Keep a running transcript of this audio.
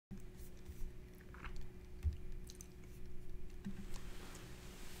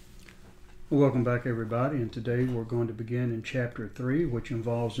Welcome back, everybody, and today we're going to begin in Chapter 3, which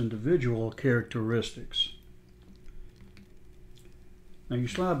involves individual characteristics. Now, your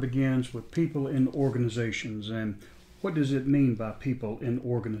slide begins with people in organizations, and what does it mean by people in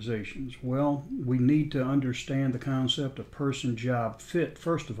organizations? Well, we need to understand the concept of person-job fit,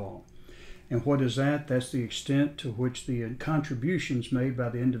 first of all. And what is that? That's the extent to which the contributions made by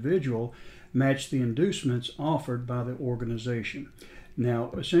the individual match the inducements offered by the organization.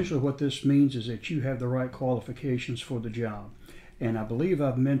 Now, essentially what this means is that you have the right qualifications for the job. And I believe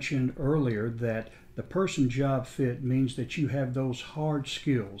I've mentioned earlier that the person-job fit means that you have those hard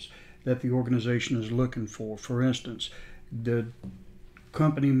skills that the organization is looking for. For instance, the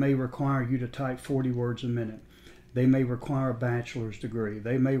company may require you to type 40 words a minute. They may require a bachelor's degree.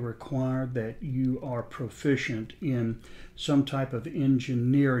 They may require that you are proficient in some type of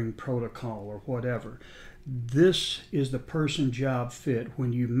engineering protocol or whatever. This is the person-job fit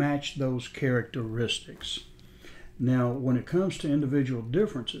when you match those characteristics. Now, when it comes to individual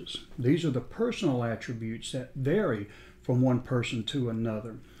differences, these are the personal attributes that vary from one person to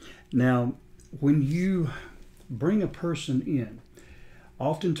another. Now, when you bring a person in,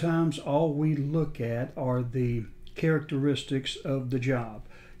 oftentimes all we look at are the characteristics of the job.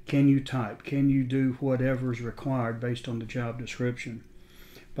 Can you type? Can you do whatever is required based on the job description?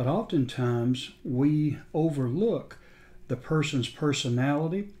 But oftentimes we overlook the person's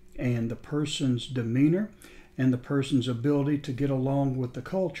personality and the person's demeanor and the person's ability to get along with the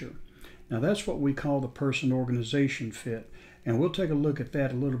culture. Now that's what we call the person-organization fit. And we'll take a look at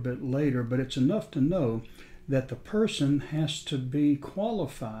that a little bit later, but it's enough to know that the person has to be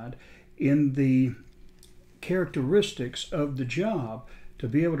qualified in the characteristics of the job to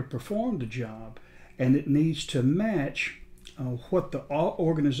be able to perform the job, and it needs to match what the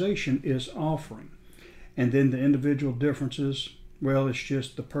organization is offering. And then the individual differences, well, it's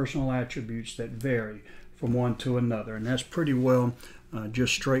just the personal attributes that vary from one to another, and that's pretty well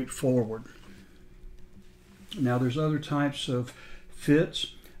just straightforward. Now there's other types of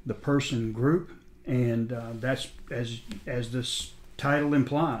fits, the person group, and that's as this title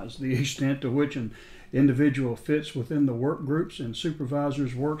implies, the extent to which an individual fits within the work groups and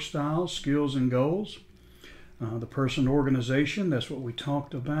supervisors' work styles, skills, and goals. The person organization, that's what we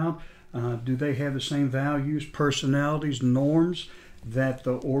talked about. Do they have the same values, personalities, norms that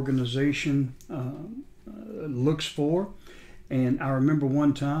the organization looks for? And I remember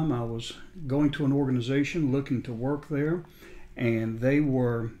one time I was going to an organization looking to work there, and they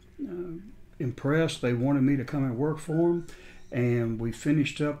were impressed. They wanted me to come and work for them, and we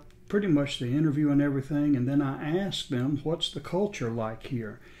finished up pretty much the interview and everything, and then I asked them, what's the culture like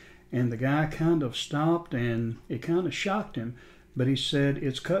here? And the guy kind of stopped, and it kind of shocked him, but he said,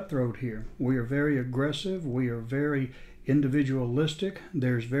 it's cutthroat here. We are very aggressive. We are very individualistic.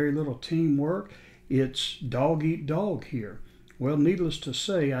 There's very little teamwork. It's dog eat dog here. Well, needless to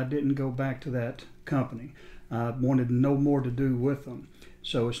say, I didn't go back to that company. I wanted no more to do with them.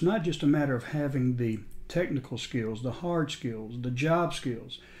 So it's not just a matter of having the technical skills, the hard skills, the job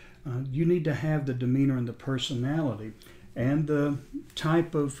skills. You need to have the demeanor and the personality and the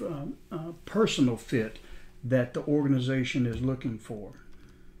type of personal fit that the organization is looking for.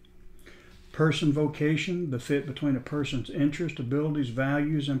 Person vocation, the fit between a person's interest, abilities,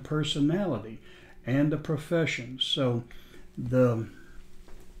 values, and personality, and the profession. So the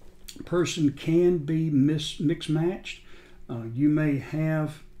person can be mixed-matched. You may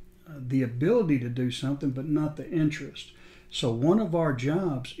have the ability to do something, but not the interest. So one of our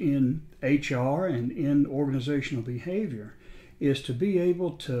jobs in HR and in organizational behavior is to be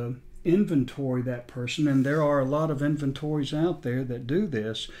able to inventory that person, and there are a lot of inventories out there that do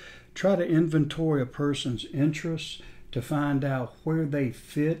this. Try to inventory a person's interests to find out where they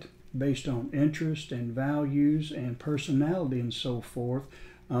fit based on interest and values and personality and so forth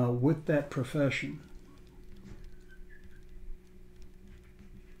with that profession.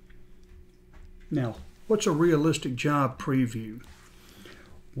 Now, what's a realistic job preview?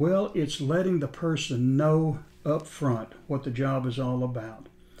 Well, it's letting the person know up front what the job is all about.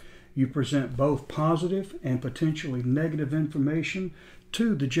 You present both positive and potentially negative information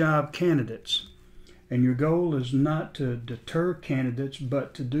to the job candidates. And your goal is not to deter candidates,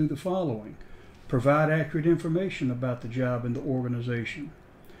 but to do the following. Provide accurate information about the job and the organization.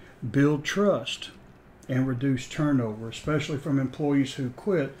 Build trust and reduce turnover, especially from employees who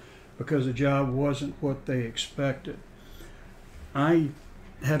quit because the job wasn't what they expected. I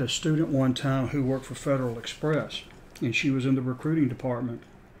had a student one time who worked for Federal Express, and she was in the recruiting department.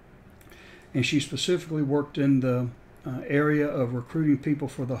 And she specifically worked in the area of recruiting people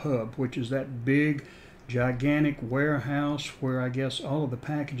for the hub, which is that big gigantic warehouse where I guess all of the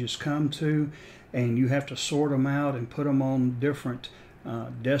packages come to, and you have to sort them out and put them on different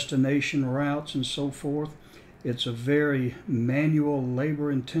destination routes and so forth. It's a very manual,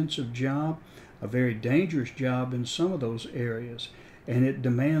 labor-intensive job, a very dangerous job in some of those areas, and it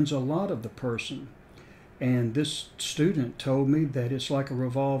demands a lot of the person. And this student told me that it's like a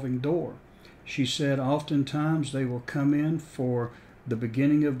revolving door. She said oftentimes they will come in for the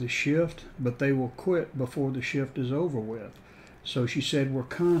beginning of the shift, but they will quit before the shift is over with. So she said we're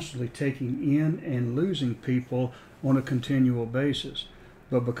constantly taking in and losing people on a continual basis.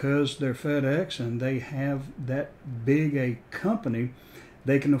 But because they're FedEx and they have that big a company,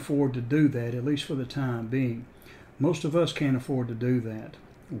 they can afford to do that, at least for the time being. Most of us can't afford to do that.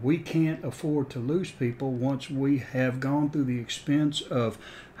 We can't afford to lose people once we have gone through the expense of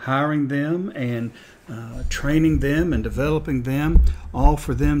hiring them and training them and developing them, all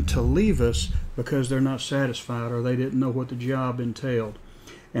for them to leave us because they're not satisfied or they didn't know what the job entailed.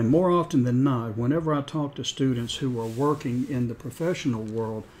 And more often than not, whenever I talk to students who are working in the professional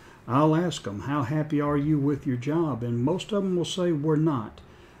world, I'll ask them, how happy are you with your job? And most of them will say, we're not.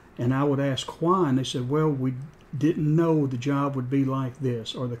 And I would ask why, and they said, well, we didn't know the job would be like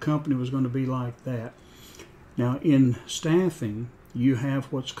this or the company was going to be like that. Now, in staffing, you have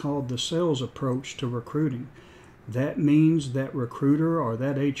what's called the sales approach to recruiting. That means that recruiter or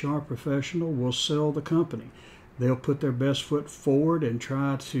that HR professional will sell the company. They'll put their best foot forward and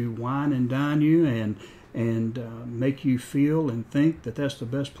try to wine and dine you and make you feel and think that that's the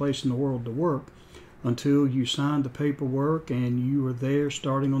best place in the world to work until you sign the paperwork and you are there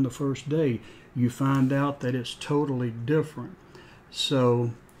starting on the first day. You find out that it's totally different.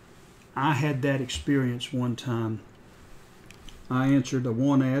 So I had that experience one time. I answered a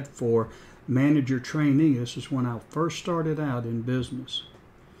one ad for manager trainee. This is when I first started out in business.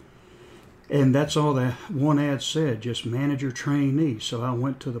 And that's all that one ad said, just manager trainee. So I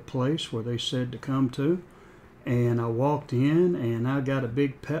went to the place where they said to come to, and I walked in and I got a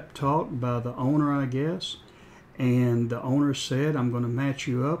big pep talk by the owner, I guess. And the owner said, I'm going to match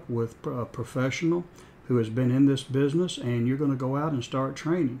you up with a professional who has been in this business, and you're going to go out and start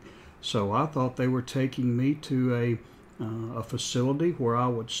training. So I thought they were taking me to a facility where I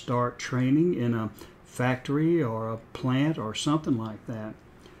would start training in a factory or a plant or something like that.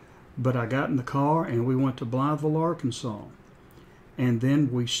 But I got in the car and we went to Blytheville, Arkansas. And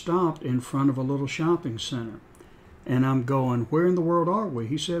then we stopped in front of a little shopping center. And I'm going, where in the world are we?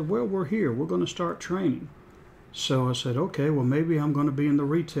 He said, well, we're here. We're going to start training. So I said, okay, well, maybe I'm going to be in the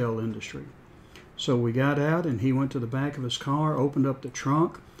retail industry. So we got out and he went to the back of his car, opened up the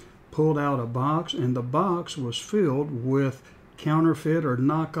trunk, pulled out a box, and the box was filled with counterfeit or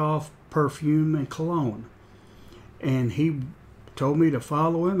knockoff perfume and cologne. And he told me to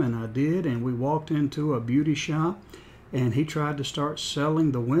follow him, and I did, and we walked into a beauty shop, and he tried to start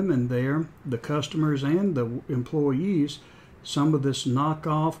selling the women there, the customers and the employees, some of this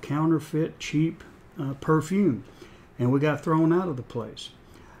knockoff, counterfeit, cheap perfume, and we got thrown out of the place.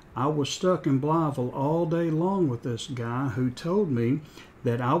 I was stuck in Blytheville all day long with this guy who told me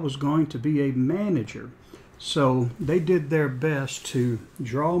that I was going to be a manager. So they did their best to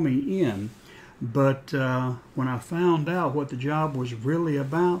draw me in, but when I found out what the job was really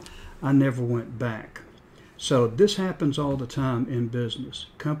about, I never went back. So this happens all the time in business.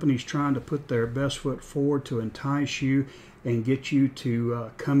 Companies trying to put their best foot forward to entice you and get you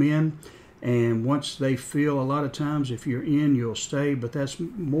to come in. And once they feel, a lot of times if you're in, you'll stay, but that's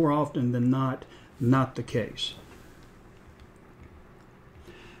more often than not the case.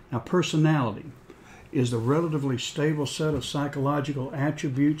 Now, personality is the relatively stable set of psychological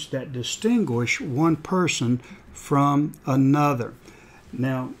attributes that distinguish one person from another.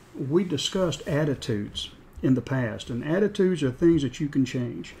 Now, we discussed attitudes in the past, and attitudes are things that you can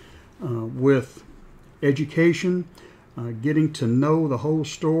change. With education, getting to know the whole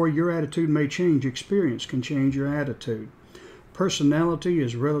story, your attitude may change. Experience can change your attitude. Personality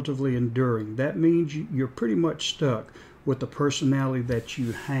is relatively enduring. That means you're pretty much stuck with the personality that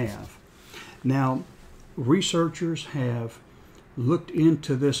you have. Now, researchers have looked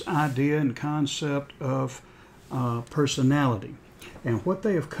into this idea and concept of personality. And what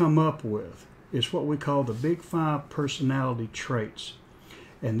they have come up with is what we call the Big Five personality traits.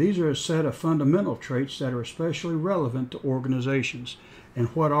 And these are a set of fundamental traits that are especially relevant to organizations. And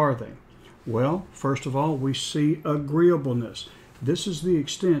what are they? Well, first of all, we see agreeableness. This is the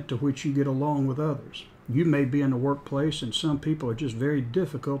extent to which you get along with others. You may be in a workplace and some people are just very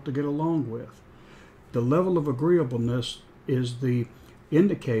difficult to get along with. The level of agreeableness is the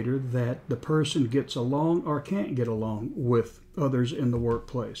indicator that the person gets along or can't get along with others in the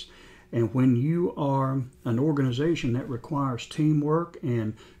workplace. And when you are an organization that requires teamwork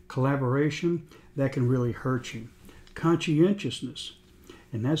and collaboration, that can really hurt you. Conscientiousness,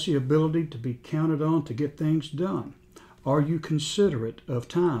 and that's the ability to be counted on to get things done. Are you considerate of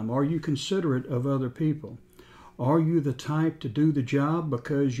time? Are you considerate of other people? Are you the type to do the job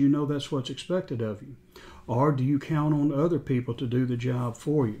because you know that's what's expected of you? Or do you count on other people to do the job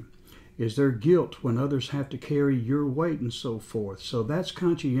for you? Is there guilt when others have to carry your weight and so forth? So that's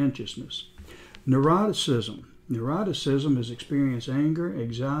conscientiousness. Neuroticism. Neuroticism is experiencing anger,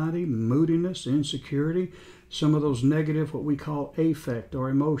 anxiety, moodiness, insecurity, some of those negative, what we call affect or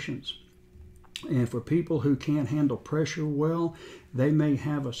emotions. And for people who can't handle pressure well, they may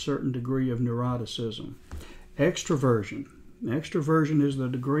have a certain degree of neuroticism. Extroversion. Extroversion is the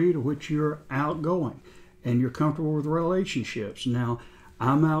degree to which you're outgoing and you're comfortable with relationships. Now,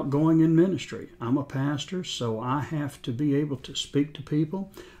 I'm outgoing in ministry. I'm a pastor, so I have to be able to speak to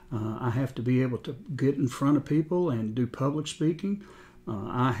people. I have to be able to get in front of people and do public speaking.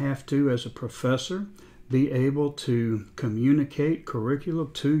 I have to, as a professor, be able to communicate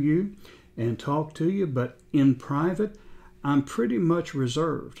curriculum to you and talk to you, but in private, I'm pretty much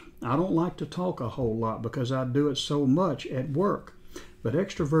reserved. I don't like to talk a whole lot because I do it so much at work. But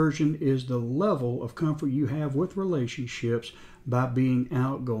extroversion is the level of comfort you have with relationships by being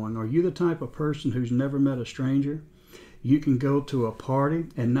outgoing. Are you the type of person who's never met a stranger? You can go to a party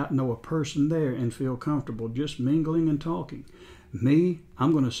and not know a person there and feel comfortable just mingling and talking. Me,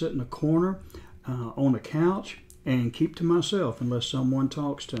 I'm going to sit in a corner on a couch and keep to myself unless someone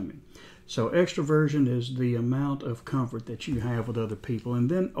talks to me. So extroversion is the amount of comfort that you have with other people. And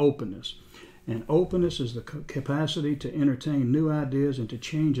then openness. And openness is the capacity to entertain new ideas and to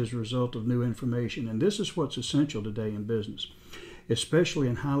change as a result of new information. And this is what's essential today in business, especially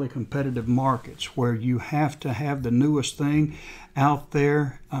in highly competitive markets where you have to have the newest thing out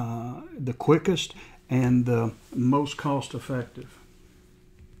there, the quickest and the most cost effective.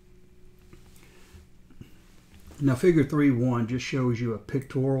 Now figure 3.1 just shows you a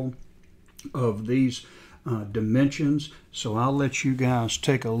pictorial of these dimensions, so I'll let you guys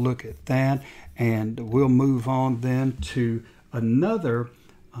take a look at that, and we'll move on then to another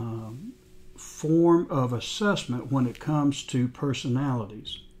form of assessment when it comes to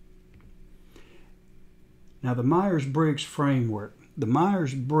personalities. Now the Myers-Briggs framework. The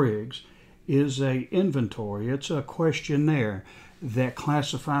Myers-Briggs is an inventory. It's a questionnaire that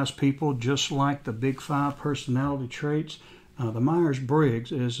classifies people just like the Big Five personality traits. The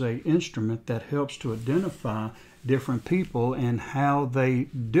Myers-Briggs is an instrument that helps to identify different people and how they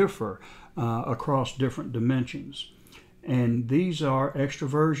differ across different dimensions. And these are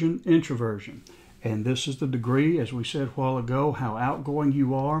extroversion, introversion. And this is the degree, as we said a while ago, how outgoing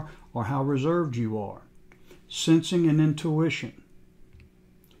you are or how reserved you are. Sensing and intuition.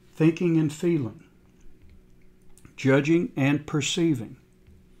 Thinking and feeling. Judging and perceiving.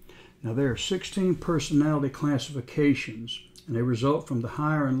 Now there are 16 personality classifications, and they result from the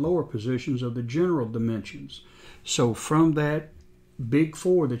higher and lower positions of the general dimensions. So from that big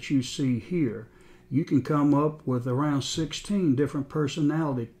four that you see here, you can come up with around 16 different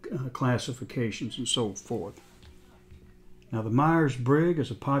personality classifications and so forth. Now the Myers-Briggs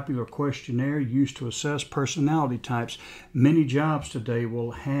is a popular questionnaire used to assess personality types. Many jobs today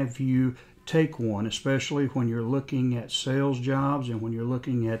will have you take one, especially when you're looking at sales jobs and when you're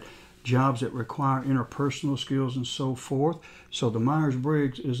looking at jobs that require interpersonal skills and so forth. So the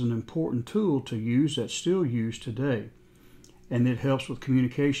Myers-Briggs is an important tool to use that's still used today. And it helps with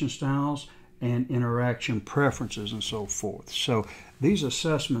communication styles and interaction preferences and so forth. So these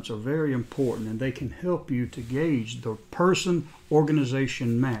assessments are very important, and they can help you to gauge the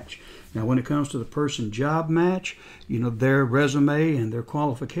person-organization match. Now when it comes to the person-job match, their resume and their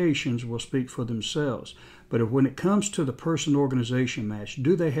qualifications will speak for themselves. But when it comes to the person-organization match,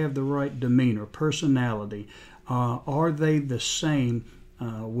 do they have the right demeanor, personality? Are they the same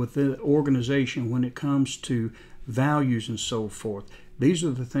with the organization when it comes to values and so forth? These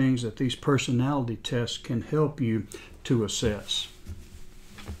are the things that these personality tests can help you to assess.